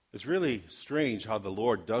It's really strange how the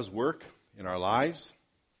Lord does work in our lives.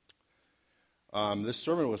 This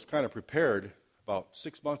sermon was kind of prepared about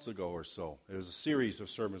 6 months ago or so. It was a series of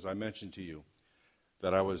sermons I mentioned to you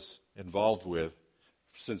that I was involved with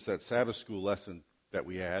since that Sabbath school lesson that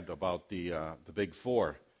we had about the Big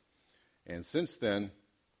Four. And since then,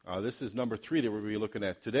 this is number 3 that we'll be looking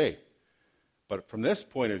at today. But from this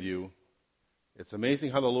point of view, it's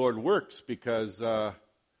amazing how the Lord works, because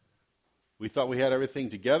we thought we had everything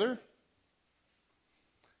together,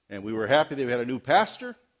 and we were happy that we had a new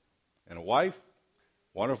pastor and a wife,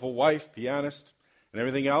 wonderful wife, pianist, and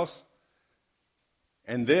everything else.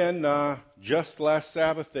 And then just last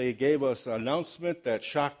Sabbath, they gave us an announcement that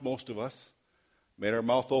shocked most of us, made our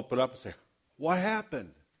mouth open up and say, "What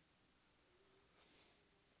happened?"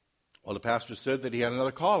 Well, the pastor said that he had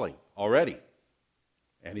another calling already,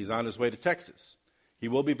 and he's on his way to Texas. He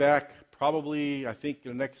will be back probably, I think,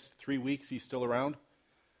 in the next 3 weeks. He's still around.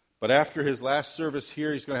 But after his last service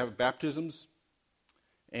here, he's going to have baptisms.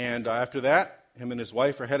 And after that, him and his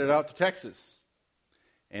wife are headed out to Texas.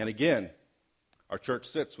 And again, our church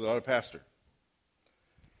sits without a pastor.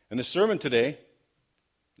 And the sermon today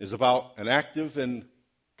is about an active and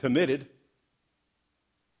committed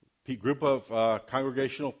group of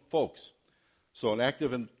congregational folks. So an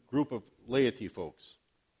active and group of laity folks.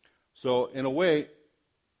 So in a way,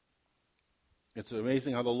 it's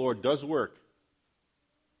amazing how the Lord does work.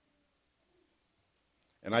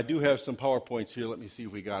 And I do have some PowerPoints here. Let me see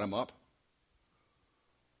if we got them up.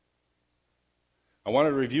 I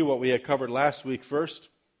wanted to review what we had covered last week first.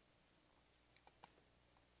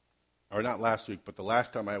 Or not last week, but the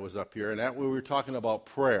last time I was up here. And that we were talking about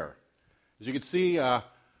prayer. As you can see,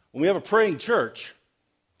 when we have a praying church,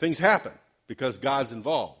 things happen because God's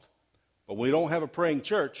involved. But when we don't have a praying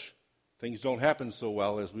church, things don't happen so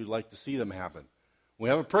well as we'd like to see them happen. When we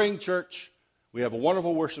have a praying church, we have a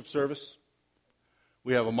wonderful worship service,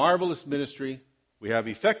 we have a marvelous ministry, we have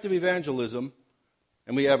effective evangelism,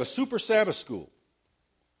 and we have a super Sabbath school.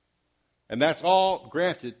 And that's all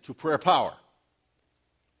granted to prayer power.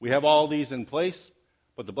 We have all these in place,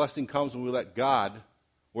 but the blessing comes when we let God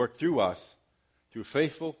work through us through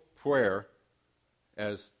faithful prayer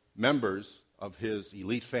as members of His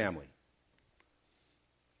elite family.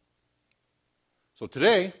 So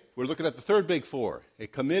today, we're looking at the third Big Four, a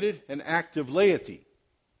committed and active laity.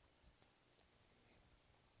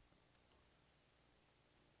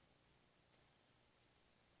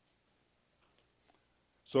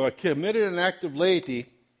 So a committed and active laity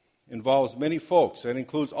involves many folks. That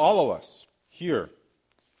includes all of us here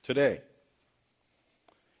today.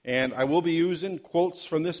 And I will be using quotes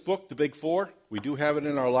from this book, The Big Four. We do have it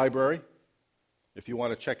in our library, if you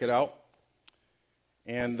want to check it out.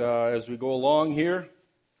 And as we go along here,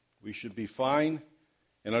 we should be fine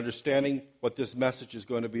in understanding what this message is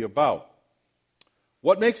going to be about.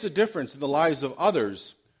 What makes a difference in the lives of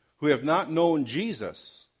others who have not known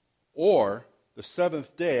Jesus or the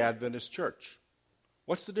Seventh-day Adventist Church?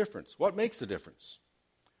 What's the difference? What makes a difference?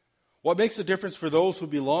 What makes a difference for those who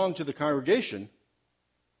belong to the congregation,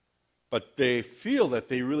 but they feel that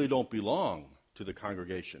they really don't belong to the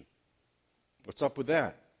congregation? What's up with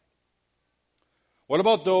that? What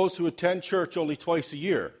about those who attend church only twice a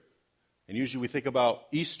year? And usually we think about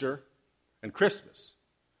Easter and Christmas.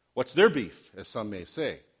 What's their beef, as some may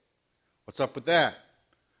say? What's up with that?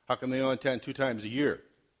 How come they only attend 2 times a year?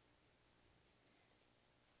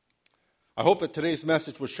 I hope that today's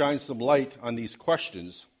message will shine some light on these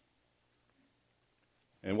questions.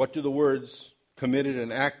 And what do the words committed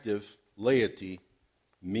and active laity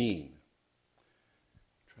mean?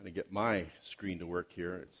 I'm trying to get my screen to work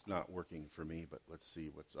here. It's not working for me, but let's see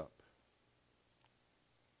what's up.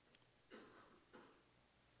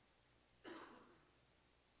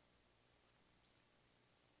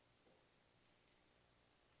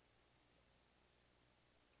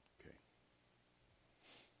 Okay.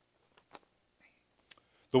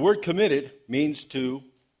 The word committed means to,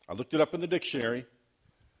 I looked it up in the dictionary,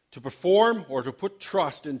 to perform or to put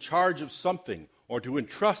trust in charge of something or to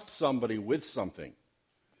entrust somebody with something.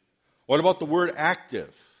 What about the word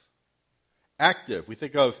active? Active, we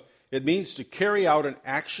think of, it means to carry out an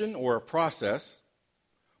action or a process,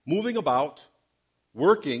 moving about,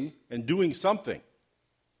 working, and doing something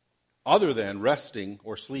other than resting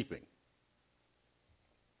or sleeping.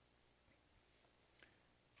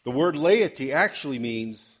 The word laity actually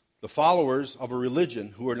means the followers of a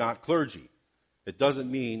religion who are not clergy. It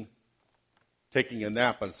doesn't mean taking a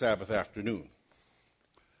nap on Sabbath afternoon.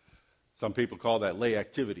 Some people call that lay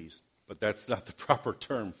activities, but that's not the proper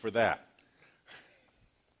term for that.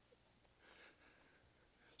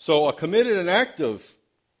 So a committed and active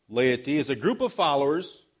laity is a group of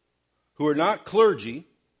followers who are not clergy,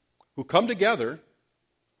 who come together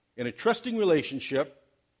in a trusting relationship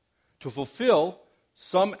to fulfill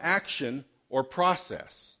some action or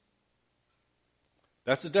process.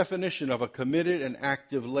 That's the definition of a committed and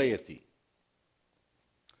active laity.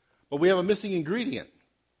 But we have a missing ingredient.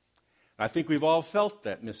 I think we've all felt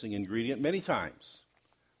that missing ingredient many times.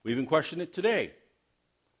 We even questioned it today.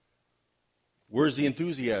 Where's the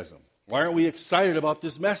enthusiasm? Why aren't we excited about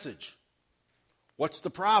this message? What's the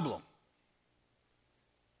problem?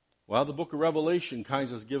 Well, the book of Revelation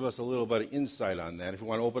kind of gives us a little bit of insight on that. If you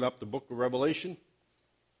want to open up the book of Revelation,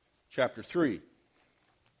 chapter 3.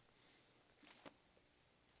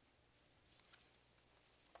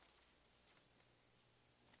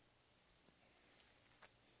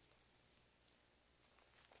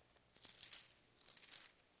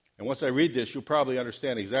 And once I read this, you'll probably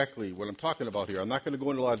understand exactly what I'm talking about here. I'm not going to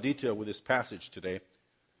go into a lot of detail with this passage today,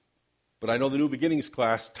 but I know the New Beginnings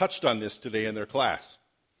class touched on this today in their class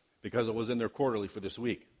because it was in their quarterly for this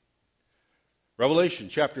week. Revelation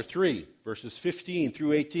chapter 3, verses 15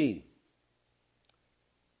 through 18.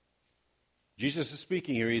 Jesus is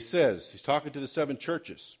speaking here. He says, he's talking to the 7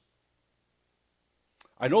 churches.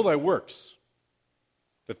 I know thy works,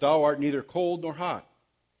 that thou art neither cold nor hot.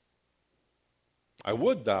 I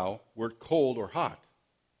would thou wert cold or hot.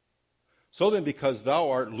 So then, because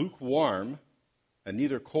thou art lukewarm, and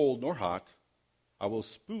neither cold nor hot, I will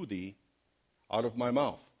spew thee out of my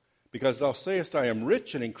mouth. Because thou sayest, I am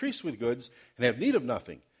rich and increase with goods, and have need of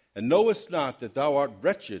nothing, and knowest not that thou art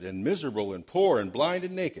wretched and miserable and poor and blind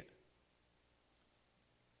and naked.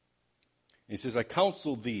 And he says, I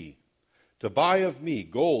counsel thee to buy of me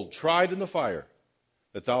gold tried in the fire,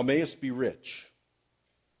 that thou mayest be rich,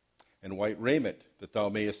 and white raiment, that thou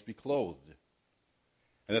mayest be clothed,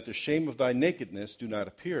 and that the shame of thy nakedness do not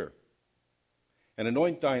appear. And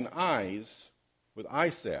anoint thine eyes with eye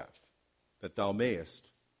salve, that thou mayest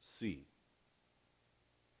see.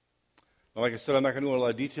 Now, like I said, I'm not going to go into a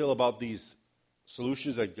lot of detail about these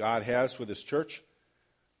solutions that God has for this church,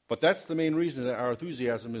 but that's the main reason that our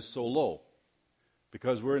enthusiasm is so low,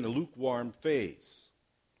 because we're in the lukewarm phase.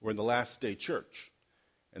 We're in the last day church,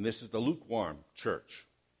 and this is the lukewarm church.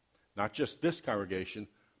 Not just this congregation,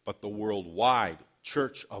 but the worldwide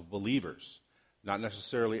church of believers. Not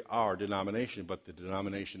necessarily our denomination, but the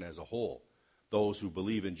denomination as a whole. Those who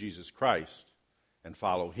believe in Jesus Christ and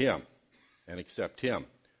follow him and accept him.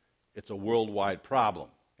 It's a worldwide problem,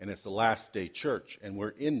 and it's the last day church, and we're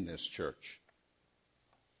in this church.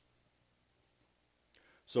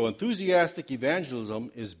 So enthusiastic evangelism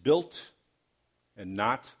is built and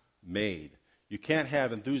not made. You can't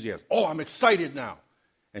have enthusiasm. Oh, I'm excited now.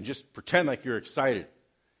 And just pretend like you're excited.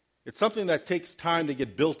 It's something that takes time to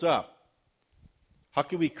get built up. How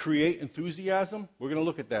can we create enthusiasm? We're going to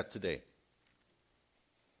look at that today.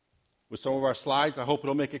 With some of our slides, I hope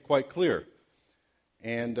it'll make it quite clear.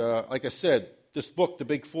 And like I said, this book, The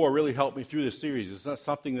Big Four, really helped me through this series. It's not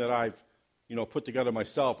something that I've put together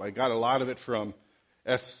myself. I got a lot of it from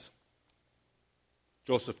S.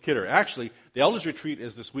 Joseph Kidder. Actually, the Elders Retreat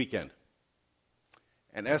is this weekend.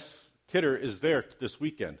 And S. Kidder is there this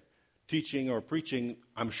weekend, teaching or preaching.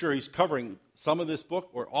 I'm sure he's covering some of this book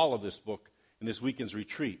or all of this book in this weekend's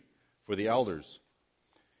retreat for the elders.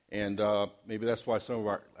 And maybe that's why some of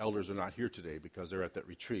our elders are not here today, because they're at that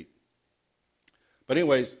retreat. But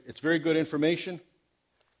anyways, it's very good information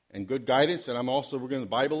and good guidance, and we're going to the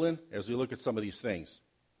Bible in as we look at some of these things.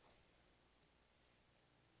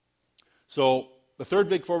 So the third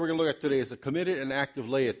big four we're going to look at today is a committed and active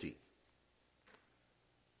laity.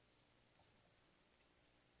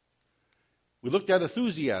 We looked at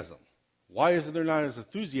enthusiasm. Why is there not as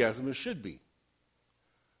enthusiasm as should be?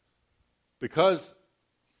 Because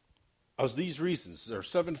of these reasons. There are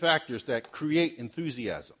 7 factors that create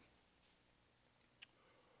enthusiasm.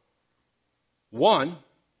 1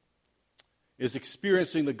 is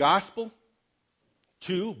experiencing the gospel.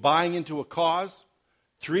 2, buying into a cause.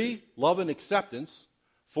 3, love and acceptance.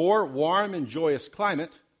 4, warm and joyous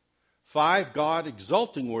climate. 5, God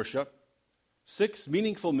exalting worship. 6,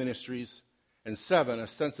 meaningful ministries. And 7, a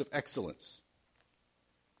sense of excellence.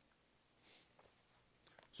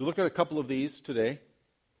 So look at a couple of these today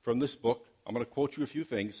from this book. I'm going to quote you a few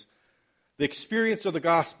things. The experience of the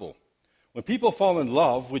gospel. When people fall in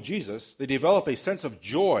love with Jesus, they develop a sense of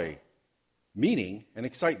joy, meaning, and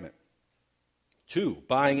excitement. 2,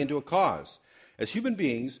 buying into a cause. As human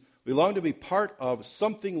beings, we long to be part of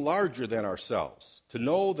something larger than ourselves, to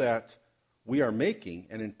know that we are making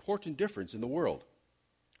an important difference in the world.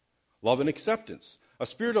 Love and acceptance. A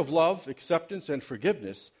spirit of love, acceptance, and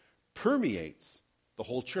forgiveness permeates the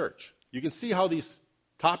whole church. You can see how these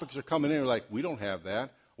topics are coming in. Like, we don't have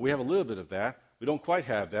that. We have a little bit of that. We don't quite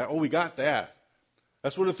have that. Oh, we got that.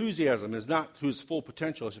 That's what enthusiasm is, not to its full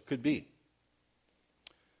potential as it could be.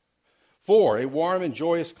 4, a warm and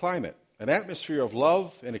joyous climate. An atmosphere of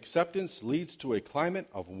love and acceptance leads to a climate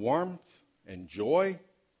of warmth and joy,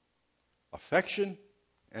 affection,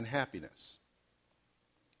 and happiness.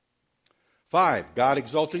 5,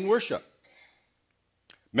 God-exalting worship.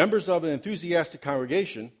 Members of an enthusiastic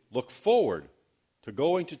congregation look forward to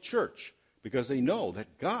going to church because they know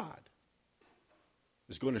that God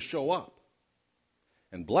is going to show up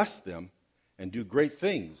and bless them and do great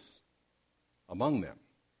things among them.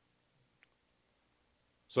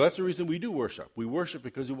 So that's the reason we do worship. We worship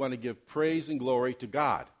because we want to give praise and glory to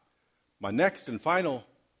God. My next and final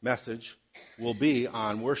message will be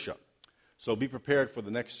on worship. So be prepared for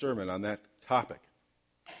the next sermon on that topic.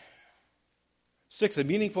 6, a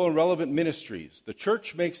meaningful and relevant ministries. The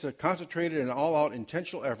church makes a concentrated and all-out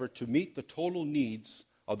intentional effort to meet the total needs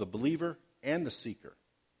of the believer and the seeker.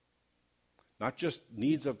 Not just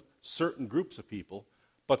needs of certain groups of people,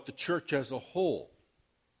 but the church as a whole.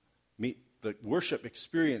 The worship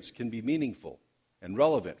experience can be meaningful and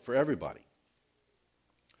relevant for everybody.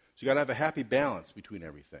 So you've got to have a happy balance between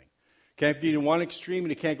everything. Can't be in one extreme and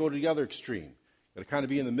you can't go to the other extreme. You've got to kind of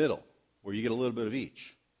be in the middle, where you get a little bit of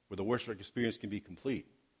each, where the worship experience can be complete.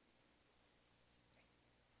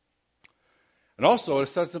 And also a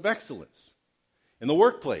sense of excellence. In the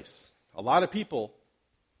workplace, a lot of people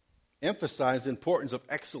emphasize the importance of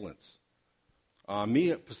excellence.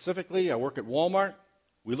 Me specifically, I work at Walmart.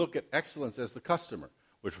 We look at excellence as the customer.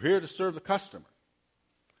 We're here to serve the customer.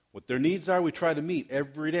 What their needs are, we try to meet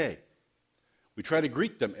every day. We try to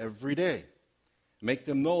greet them every day. Make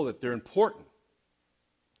them know that they're important,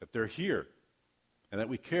 that they're here, and that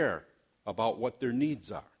we care about what their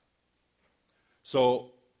needs are.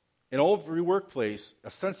 So, in every workplace,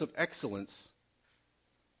 a sense of excellence,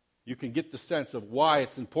 you can get the sense of why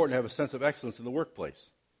it's important to have a sense of excellence in the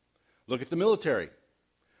workplace. Look at the military.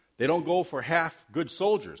 They don't go for half good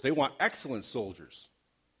soldiers. They want excellent soldiers.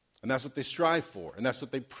 And that's what they strive for, and that's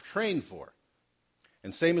what they train for.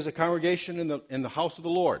 And same as a congregation in the house of the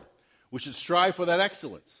Lord. We should strive for that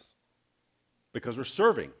excellence because we're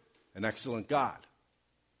serving an excellent God.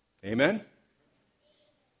 Amen?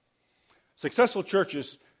 Successful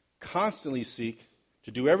churches constantly seek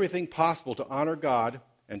to do everything possible to honor God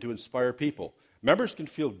and to inspire people. Members can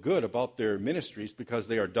feel good about their ministries because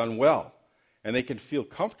they are done well, and they can feel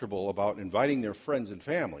comfortable about inviting their friends and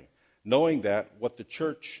family, knowing that what the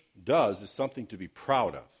church does is something to be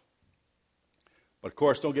proud of. But of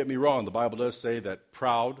course, don't get me wrong, the Bible does say that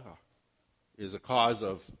proud is a cause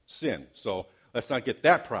of sin. So let's not get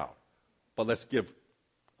that proud, but let's give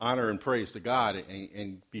honor and praise to God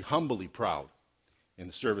and be humbly proud in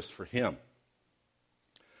the service for Him.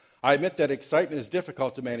 I admit that excitement is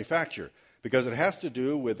difficult to manufacture because it has to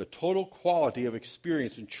do with the total quality of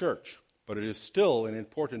experience in church, but it is still an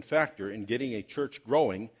important factor in getting a church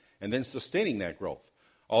growing and then sustaining that growth.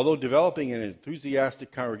 Although developing an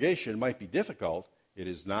enthusiastic congregation might be difficult, it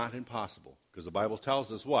is not impossible because the Bible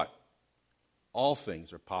tells us what? All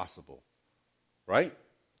things are possible, right?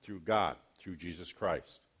 Through God, through Jesus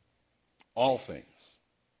Christ. All things.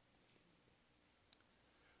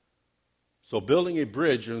 So building a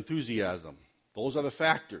bridge of enthusiasm, those are the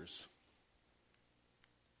factors.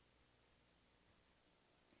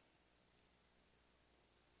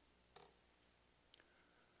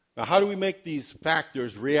 Now, how do we make these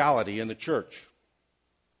factors reality in the church?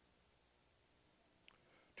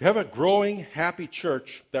 To have a growing, happy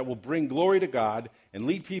church that will bring glory to God and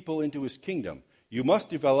lead people into His kingdom, you must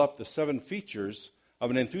develop the 7 features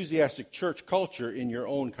of an enthusiastic church culture in your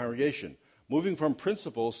own congregation, moving from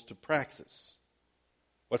principles to praxis.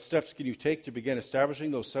 What steps can you take to begin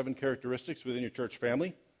establishing those 7 characteristics within your church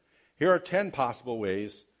family? Here are 10 possible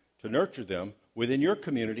ways to nurture them within your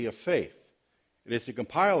community of faith. It is a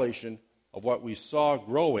compilation of what we saw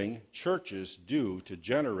growing churches do to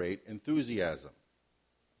generate enthusiasm.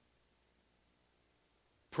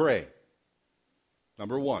 Pray.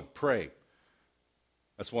 Number 1, pray.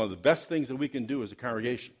 That's one of the best things that we can do as a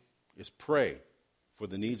congregation, is pray for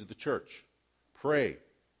the needs of the church. Pray,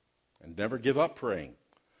 and never give up praying.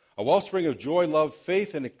 A wellspring of joy, love,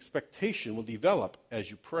 faith, and expectation will develop as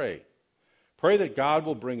you pray. Pray that God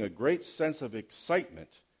will bring a great sense of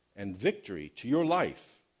excitement and victory to your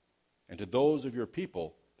life and to those of your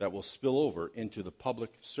people that will spill over into the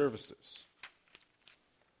public services.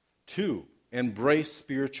 2, embrace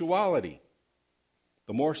spirituality.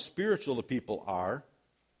 The more spiritual the people are,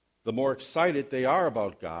 the more excited they are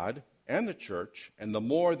about God and the church, and the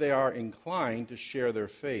more they are inclined to share their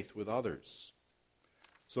faith with others.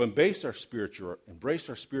 So embrace our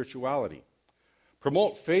spirituality.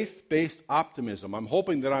 Promote faith-based optimism. I'm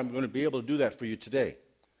hoping that I'm going to be able to do that for you today.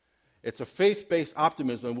 It's a faith-based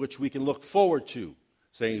optimism in which we can look forward to,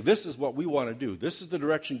 saying, this is what we want to do. This is the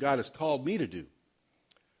direction God has called me to do.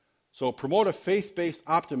 So promote a faith-based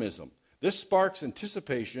optimism. This sparks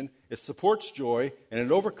anticipation, it supports joy, and it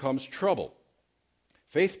overcomes trouble.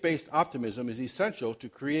 Faith-based optimism is essential to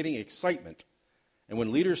creating excitement. And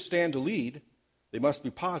when leaders stand to lead, they must be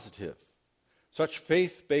positive. Such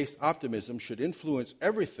faith-based optimism should influence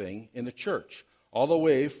everything in the church, all the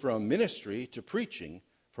way from ministry to preaching,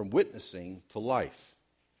 from witnessing to life.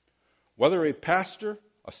 Whether a pastor,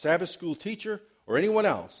 a Sabbath school teacher, or anyone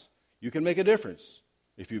else, you can make a difference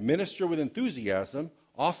if you minister with enthusiasm,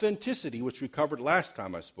 authenticity, which we covered last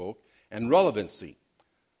time I spoke, and relevancy.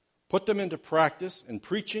 Put them into practice in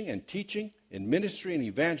preaching and teaching, in ministry and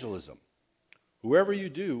evangelism. Whoever you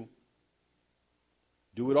do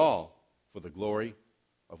it all for the glory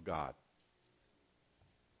of God.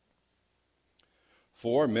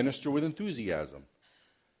 4, minister with enthusiasm.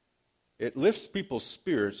 It lifts people's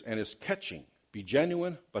spirits and is catching. Be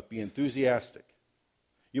genuine, but be enthusiastic.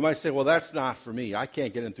 You might say, well, that's not for me. I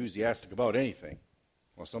can't get enthusiastic about anything.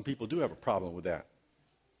 Well, some people do have a problem with that.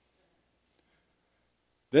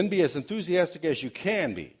 Then be as enthusiastic as you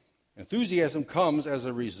can be. Enthusiasm comes as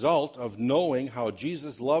a result of knowing how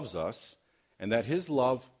Jesus loves us and that his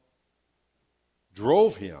love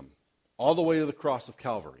drove him all the way to the cross of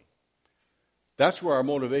Calvary. That's where our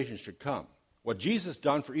motivation should come. What Jesus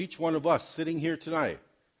done for each one of us sitting here tonight,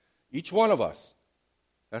 each one of us,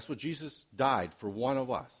 that's what Jesus died for, one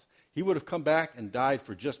of us. He would have come back and died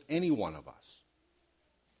for just any one of us.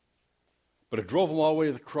 But it drove him all the way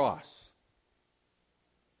to the cross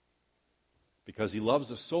because he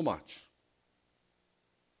loves us so much.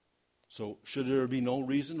 So should there be no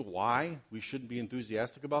reason why we shouldn't be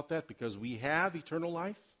enthusiastic about that? Because we have eternal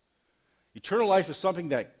life. Eternal life is something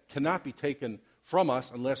that cannot be taken from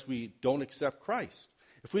us unless we don't accept Christ.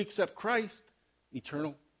 If we accept Christ,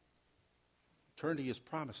 eternity is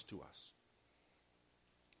promised to us.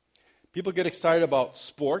 People get excited about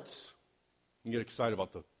sports. You get excited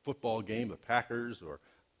about the football game, the Packers or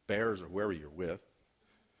Bears or whoever you're with.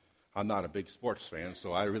 I'm not a big sports fan,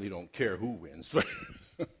 so I really don't care who wins.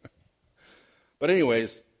 But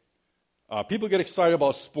anyways, people get excited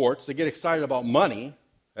about sports. They get excited about money.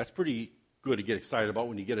 That's pretty good to get excited about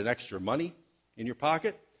when you get an extra money in your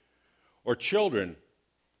pocket. Or children.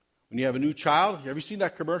 When you have a new child, have you seen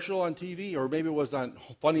that commercial on TV? Or maybe it was on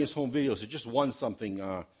Funniest Home Videos. It just won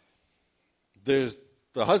something. There's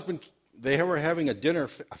the husband, they were having a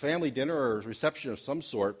family dinner or a reception of some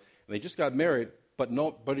sort, and they just got married, but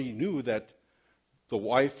nobody knew that the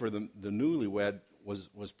wife or the newlywed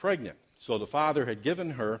was pregnant. So the father had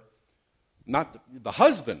given her, not the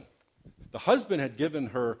husband had given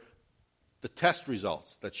her the test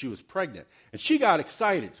results that she was pregnant. And she got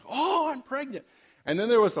excited. Oh, I'm pregnant. And then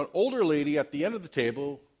there was an older lady at the end of the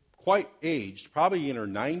table, quite aged, probably in her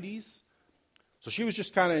 90s. So she was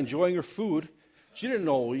just kind of enjoying her food. She didn't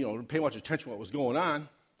know, didn't pay much attention to what was going on.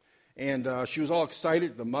 And she was all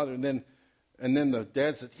excited, the mother. And then the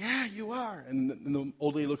dad said, yeah, you are. And the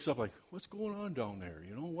old lady looks up like, what's going on down there?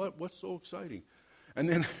 What's so exciting? And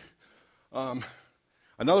then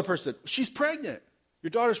another person said, she's pregnant.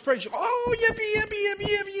 Your daughter's pregnant. She, oh, yippee, yippee, yippee,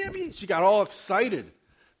 yippee, yippee. She got all excited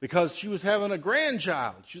because she was having a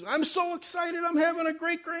grandchild. She's, I'm so excited. I'm having a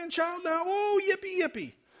great-grandchild now. Oh, yippee,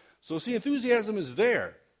 yippee. So see, enthusiasm is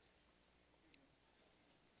there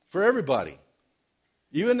for everybody,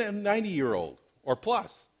 even a 90-year-old or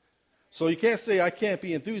plus. So you can't say I can't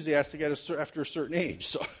be enthusiastic after a certain age.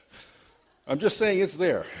 So I'm just saying it's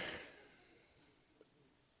there.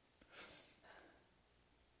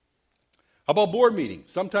 How about board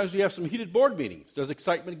meetings? Sometimes we have some heated board meetings. Does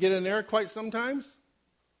excitement get in there quite sometimes?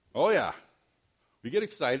 Oh, yeah. We get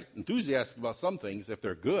excited, enthusiastic about some things if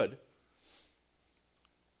they're good.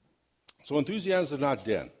 So enthusiasm is not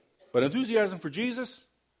dead. But enthusiasm for Jesus,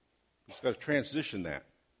 we've just got to transition that.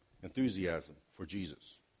 Enthusiasm for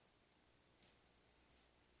Jesus.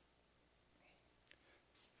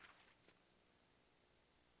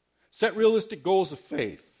 Set realistic goals of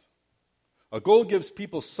faith. A goal gives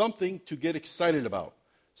people something to get excited about,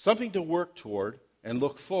 something to work toward and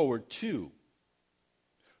look forward to.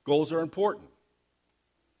 Goals are important.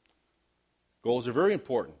 Goals are very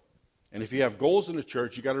important. And if you have goals in the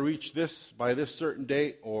church, you got to reach this by this certain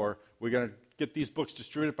date, or we're going to get these books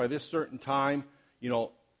distributed by this certain time.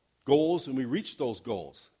 Goals, and we reach those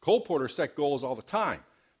goals. Colporters set goals all the time.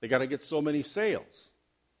 They got to get so many sales.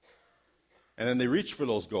 And then they reach for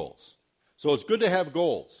those goals. So it's good to have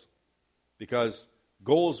goals because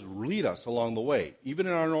Goals lead us along the way. Even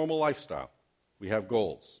in our normal lifestyle, we have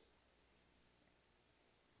goals.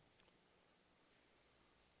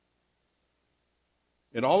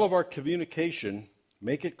 In all of our communication,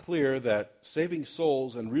 make it clear that saving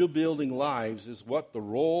souls and rebuilding lives is what the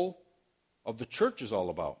role of the church is all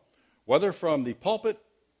about. Whether from the pulpit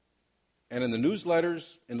and in the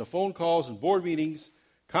newsletters, in the phone calls and board meetings,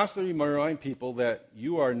 constantly remind people that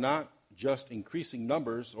you are not just increasing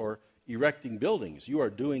numbers or erecting buildings. You are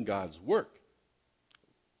doing God's work.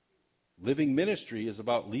 Living ministry is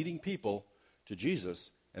about leading people to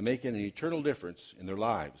Jesus and making an eternal difference in their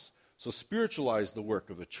lives. So spiritualize the work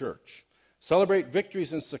of the church. Celebrate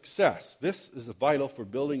victories and success. This is vital for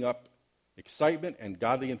building up excitement and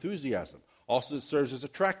godly enthusiasm. Also, it serves as a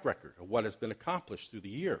track record of what has been accomplished through the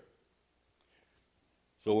year.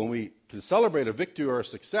 So when we can celebrate a victory or a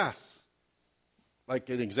success, like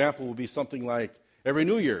an example would be something like every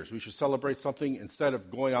New Year's, we should celebrate something instead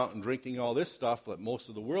of going out and drinking all this stuff that most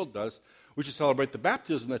of the world does. We should celebrate the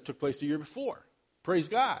baptism that took place the year before. Praise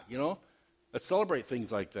God, Let's celebrate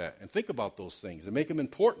things like that and think about those things and make them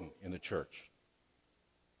important in the church.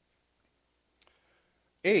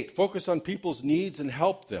 8, focus on people's needs and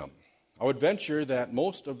help them. I would venture that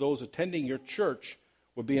most of those attending your church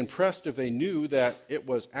would be impressed if they knew that it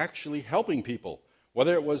was actually helping people,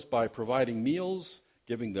 whether it was by providing meals,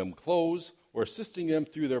 giving them clothes, or assisting them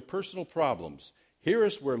through their personal problems. Here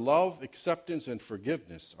is where love, acceptance, and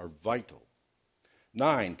forgiveness are vital.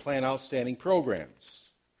 9, plan outstanding programs.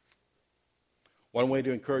 One way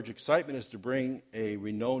to encourage excitement is to bring a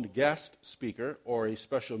renowned guest speaker or a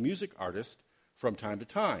special music artist from time to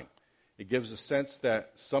time. It gives a sense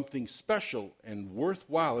that something special and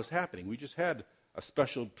worthwhile is happening. We just had a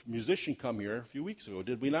special musician come here a few weeks ago,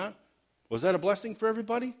 did we not? Was that a blessing for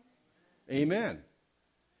everybody? Amen.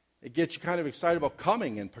 It gets you kind of excited about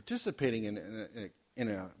coming and participating in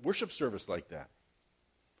a worship service like that.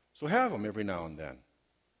 So have them every now and then.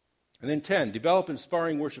 And then 10, develop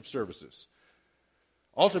inspiring worship services.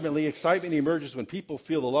 Ultimately, excitement emerges when people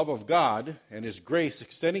feel the love of God and His grace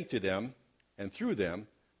extending to them and through them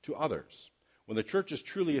to others. When the church is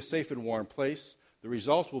truly a safe and warm place, the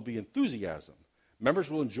result will be enthusiasm.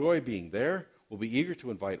 Members will enjoy being there, will be eager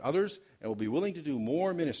to invite others, and will be willing to do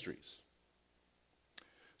more ministries.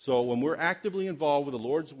 So when we're actively involved with the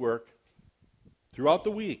Lord's work throughout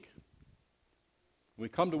the week, when we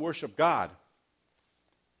come to worship God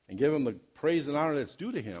and give Him the praise and honor that's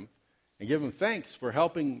due to Him, and give Him thanks for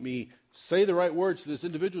helping me say the right words to this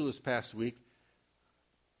individual this past week,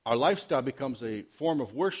 our lifestyle becomes a form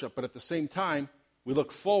of worship, but at the same time, we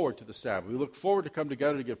look forward to the Sabbath. We look forward to come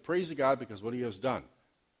together to give praise to God because of what He has done.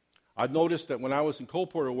 I've noticed that when I was in coal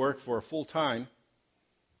porter work for a full time,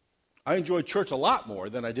 I enjoyed church a lot more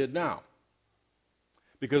than I did now.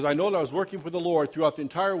 Because I know that I was working for the Lord throughout the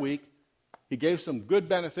entire week. He gave some good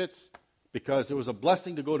benefits because it was a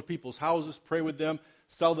blessing to go to people's houses, pray with them,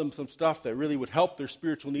 sell them some stuff that really would help their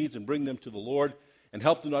spiritual needs and bring them to the Lord and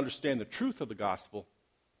help them to understand the truth of the gospel.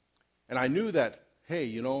 And I knew that,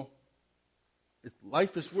 hey,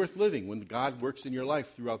 life is worth living when God works in your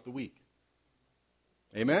life throughout the week.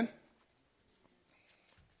 Amen?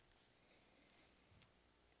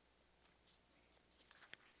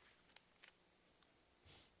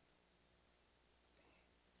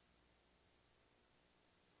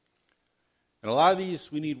 And a lot of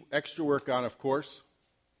these we need extra work on, of course.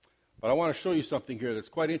 But I want to show you something here that's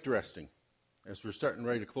quite interesting as we're starting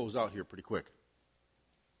ready to close out here pretty quick.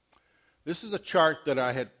 This is a chart that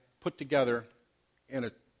I had put together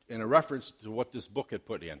in a reference to what this book had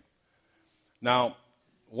put in. Now,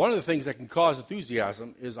 one of the things that can cause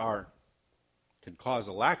enthusiasm can cause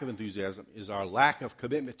a lack of enthusiasm is our lack of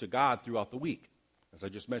commitment to God throughout the week, as I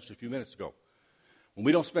just mentioned a few minutes ago. When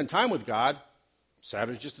we don't spend time with God,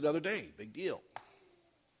 Saturday's just another day, big deal.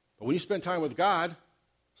 But when you spend time with God,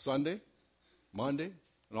 Sunday, Monday,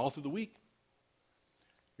 and all through the week,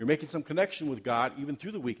 you're making some connection with God even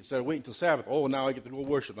through the week instead of waiting until Sabbath. Oh, now I get to go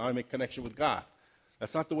worship. Now I make connection with God.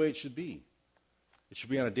 That's not the way it should be. It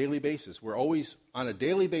should be on a daily basis. We're always on a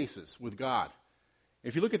daily basis with God.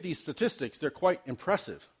 If you look at these statistics, they're quite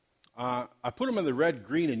impressive. I put them in the red,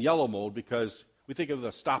 green, and yellow mode because we think of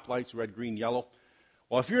the stoplights, red, green, yellow.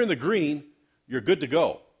 Well, if you're in the green, you're good to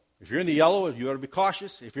go. If you're in the yellow, you better be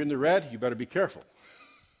cautious. If you're in the red, you better be careful.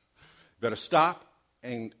 You better stop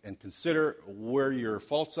and consider where your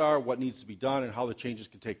faults are, what needs to be done, and how the changes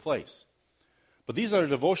can take place. But these are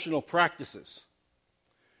devotional practices.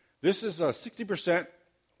 This is 60%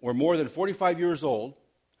 were more than 45 years old,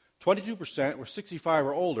 22% were 65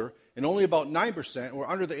 or older, and only about 9% were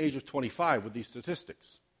under the age of 25 with these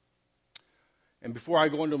statistics. And before I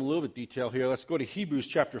go into a little bit detail here, let's go to Hebrews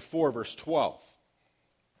chapter 4, verse 12.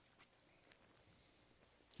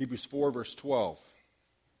 Hebrews 4, verse 12.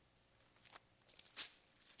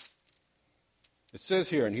 It says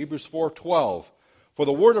here in Hebrews 4:12, "For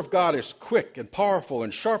the word of God is quick and powerful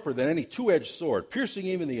and sharper than any two-edged sword, piercing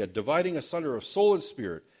even the dividing asunder of soul and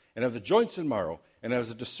spirit, and of the joints and marrow, and as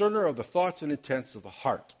a discerner of the thoughts and intents of the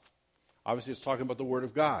heart." Obviously, it's talking about the word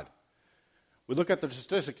of God. We look at the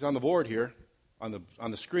statistics on the board here, on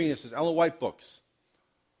the screen. It says Ellen White books.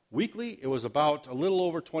 Weekly, it was about a little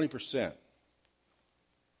over 20%.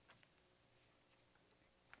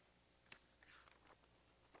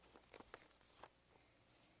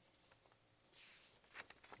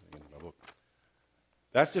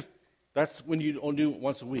 That's when you only do it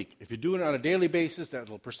once a week. If you're doing it on a daily basis,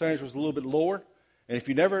 that percentage was a little bit lower. And if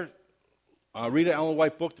you never read an Ellen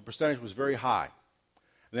White book, the percentage was very high.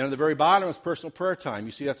 And then at the very bottom is personal prayer time.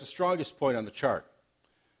 You see that's the strongest point on the chart.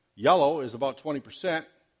 Yellow is about 20%.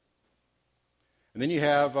 And then you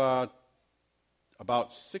have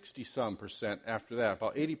about 60-some% after that,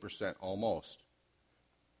 about 80% almost.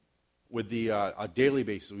 With the a daily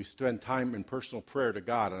basis, we spend time in personal prayer to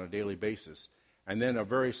God on a daily basis. And then a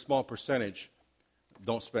very small percentage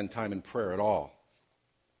don't spend time in prayer at all.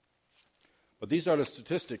 But these are the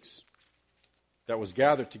statistics that was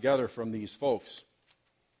gathered together from these folks.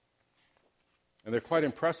 And they're quite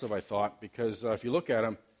impressive, I thought, because if you look at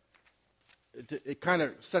them, it kind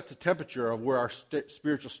of sets the temperature of where our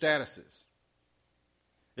spiritual status is.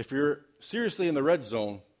 If you're seriously in the red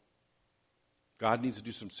zone, God needs to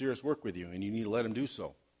do some serious work with you, and you need to let him do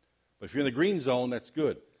so. But if you're in the green zone, that's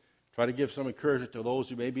good. Try to give some encouragement to those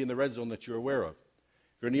who may be in the red zone that you're aware of.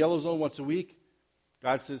 If you're in the yellow zone once a week,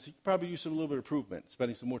 God says, you could probably use some little bit of improvement,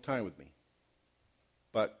 spending some more time with me.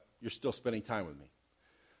 But you're still spending time with me.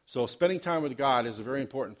 So spending time with God is a very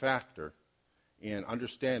important factor in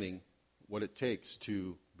understanding what it takes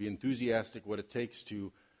to be enthusiastic, what it takes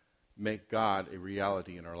to make God a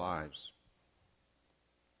reality in our lives.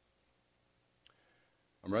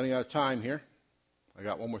 I'm running out of time here. I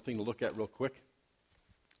got one more thing to look at real quick.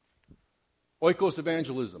 Oikos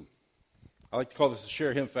evangelism. I like to call this a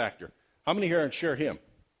share him factor. How many here are in share him?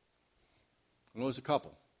 I know there's a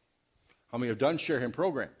couple. How many have done share him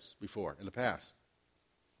programs before in the past?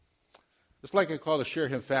 It's like I call the share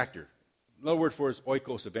him factor. Another word for it is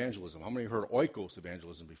oikos evangelism. How many have heard of oikos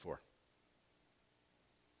evangelism before?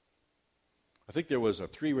 I think there was a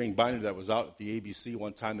 3-ring binder that was out at the ABC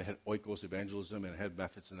one time that had oikos evangelism and had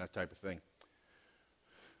methods and that type of thing.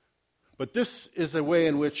 But this is a way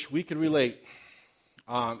in which we can relate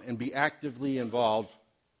and be actively involved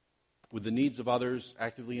with the needs of others,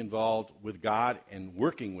 actively involved with God and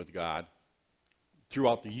working with God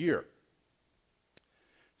throughout the year.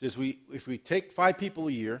 If we take 5 people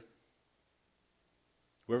a year,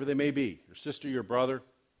 whoever they may be, your sister, your brother,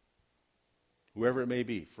 whoever it may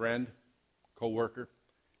be, friend, co-worker,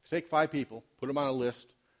 take 5 people, put them on a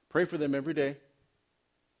list, pray for them every day,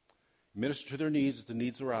 minister to their needs as the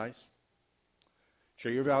needs arise,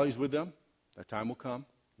 share your values with them. That time will come.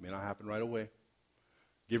 It may not happen right away.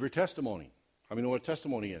 Give your testimony. How many know what a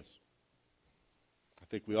testimony is? I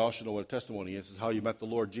think we all should know what a testimony is. It's how you met the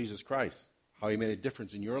Lord Jesus Christ, how he made a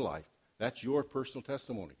difference in your life. That's your personal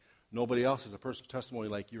testimony. Nobody else has a personal testimony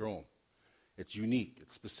like your own. It's unique.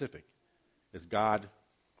 It's specific. It's God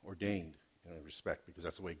ordained in a respect because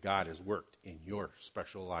that's the way God has worked in your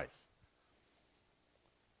special life.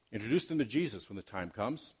 Introduce them to Jesus when the time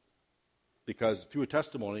comes, because through a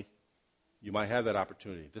testimony, you might have that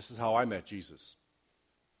opportunity. This is how I met Jesus.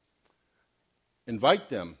 Invite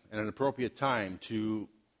them at an appropriate time to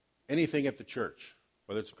anything at the church,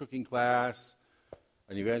 whether it's a cooking class,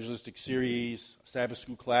 an evangelistic series, a Sabbath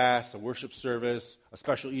school class, a worship service, a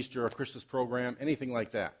special Easter or Christmas program, anything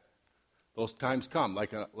like that. Those times come,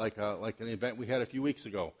 like an event we had a few weeks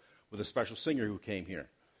ago with a special singer who came here.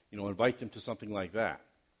 Invite them to something like that.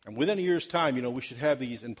 And within a year's time, we should have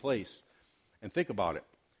these in place and think about it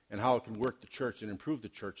and how it can work the church and improve the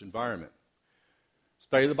church environment.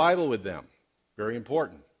 Study the Bible with them. Very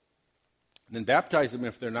important. And then baptize them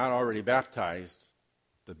if they're not already baptized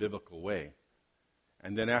the biblical way.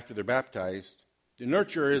 And then after they're baptized, the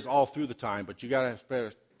nurture is all through the time, but you got to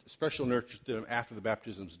have special nurture to them after the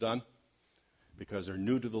baptism's done because they're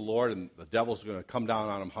new to the Lord and the devil's going to come down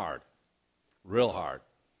on them hard, real hard,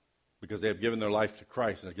 because they have given their life to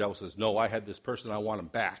Christ. And the devil says, no, I had this person, I want him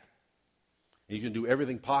back. And you can do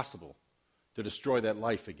everything possible to destroy that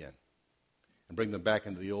life again and bring them back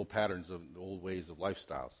into the old patterns of the old ways of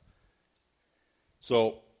lifestyles.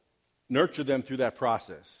 So nurture them through that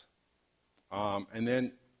process. And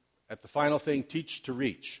then at the final thing, teach to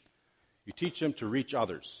reach. You teach them to reach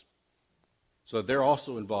others so that they're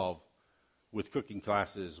also involved with cooking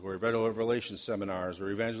classes or revelation seminars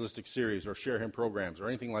or evangelistic series or share him programs or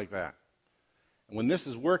anything like that. And when this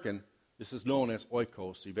is working, this is known as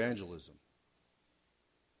oikos evangelism.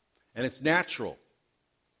 And it's natural.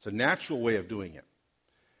 It's a natural way of doing it.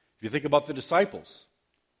 If you think about the disciples,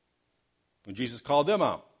 when Jesus called them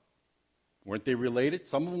out, weren't they related?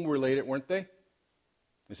 Some of them were related, weren't they?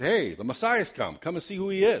 They say, hey, the Messiah's come. Come and see who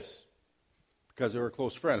he is. Because they were a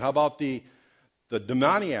close friend. How about the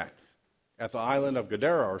demoniac at the island of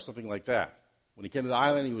Gadara or something like that? When he came to the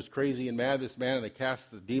island, he was crazy and mad, this man, and they cast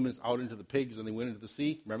the demons out into the pigs and they went into the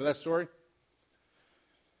sea. Remember that story?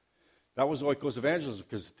 That was oikos evangelism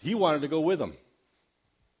because he wanted to go with them.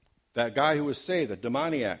 That guy who was saved, the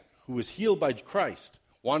demoniac, who was healed by Christ,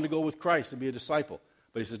 wanted to go with Christ and be a disciple.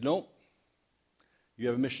 But he said, no, you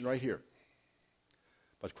have a mission right here.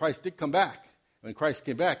 But Christ did come back. When Christ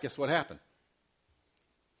came back, guess what happened?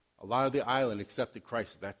 A lot of the island accepted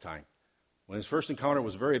Christ at that time. When his first encounter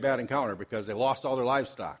was a very bad encounter because they lost all their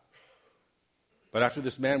livestock. But after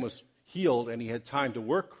this man was healed and he had time to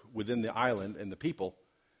work within the island and the people,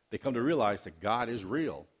 they come to realize that God is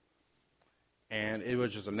real. And it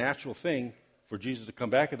was just a natural thing for Jesus to come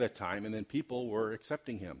back at that time, and then people were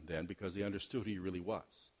accepting him then because they understood who he really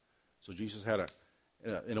was. So Jesus had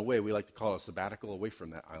in a way, we like to call it a sabbatical away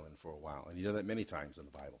from that island for a while, and he did that many times in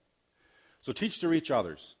the Bible. So teach to reach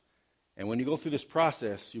others. And when you go through this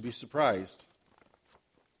process, you'll be surprised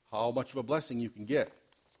how much of a blessing you can get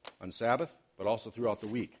on Sabbath, but also throughout the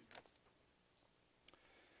week.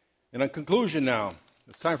 And in conclusion now,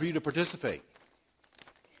 it's time for you to participate.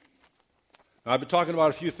 Now, I've been talking about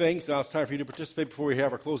a few things. Now it's time for you to participate before we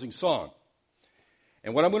have our closing song.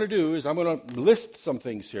 And what I'm going to do is I'm going to list some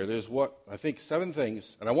things here. There's 7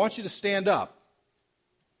 things. And I want you to stand up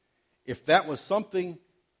if that was something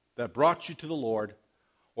that brought you to the Lord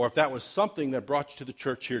or if that was something that brought you to the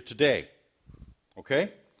church here today.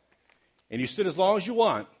 Okay? And you sit as long as you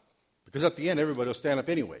want because at the end everybody will stand up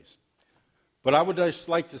anyways. But I would just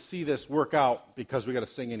like to see this work out because we've got to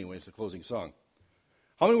sing anyways, the closing song.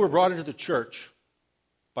 How many were brought into the church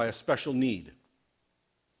by a special need?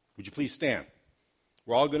 Would you please stand?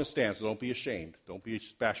 We're all going to stand, so don't be ashamed. Don't be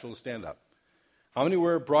bashful to stand up. How many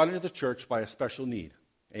were brought into the church by a special need?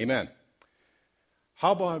 Amen.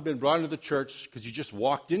 How about have been brought into the church because you just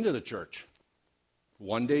walked into the church?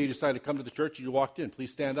 One day you decided to come to the church and you walked in.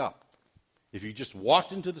 Please stand up. If you just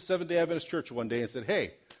walked into the Seventh-day Adventist church one day and said,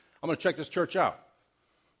 hey, I'm going to check this church out.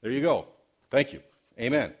 There you go. Thank you.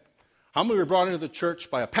 Amen. How many were brought into the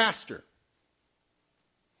church by a pastor?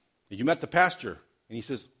 You met the pastor, and he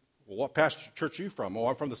says, well, what pastor church are you from? Oh,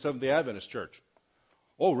 I'm from the Seventh-day Adventist church.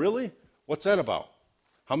 Oh, really? What's that about?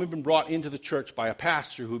 How many have been brought into the church by a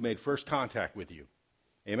pastor who made first contact with you?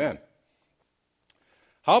 Amen.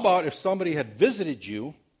 How about if somebody had visited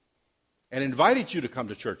you and invited you to come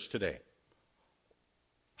to church today?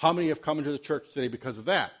 How many have come into the church today because of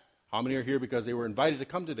that? How many are here because they were invited to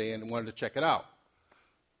come today and wanted to check it out?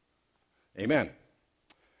 Amen.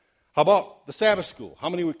 How about the Sabbath school? How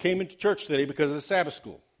many came into church today because of the Sabbath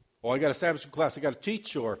school? Oh, I got a Sabbath school class I got to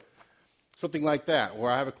teach or something like that. Or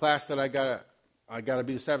I have a class that I got to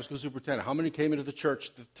be the Sabbath school superintendent. How many came into the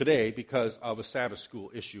church today because of a Sabbath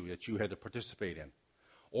school issue that you had to participate in?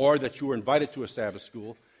 Or that you were invited to a Sabbath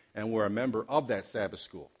school and were a member of that Sabbath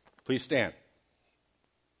school? Please stand.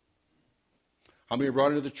 How many were brought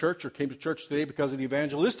into the church or came to church today because of the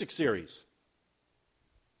evangelistic series?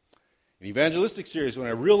 An evangelistic series, when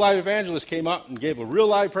a real live evangelist came out and gave a real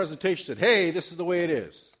live presentation, said, hey, this is the way it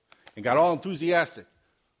is, and got all enthusiastic.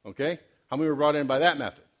 Okay? How many were brought in by that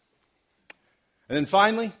method? And then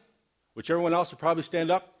finally, which everyone else would probably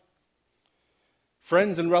stand up,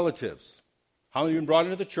 friends and relatives. How many have been brought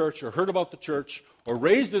into the church or heard about the church or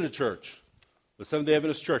raised in the church, the Seventh-day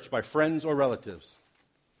Adventist church, by friends or relatives?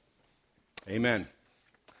 Amen.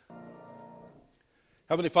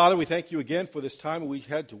 Heavenly Father, we thank you again for this time we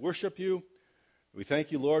had to worship you. We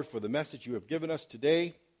thank you, Lord, for the message you have given us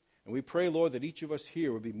today. And we pray, Lord, that each of us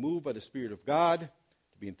here would be moved by the Spirit of God,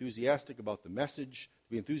 to be enthusiastic about the message,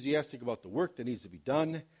 to be enthusiastic about the work that needs to be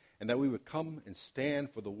done, and that we would come and stand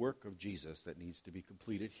for the work of Jesus that needs to be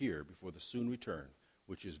completed here before the soon return,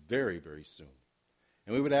 which is very, very soon.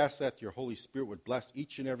 And we would ask that your Holy Spirit would bless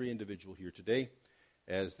each and every individual here today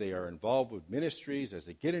as they are involved with ministries, as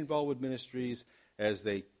they get involved with ministries, as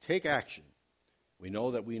they take action. We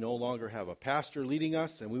know that we no longer have a pastor leading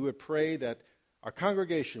us, and we would pray that our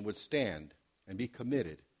congregation would stand and be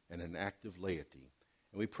committed and an active laity.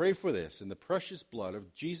 And we pray for this in the precious blood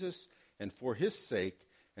of Jesus and for his sake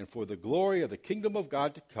and for the glory of the kingdom of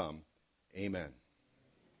God to come. Amen.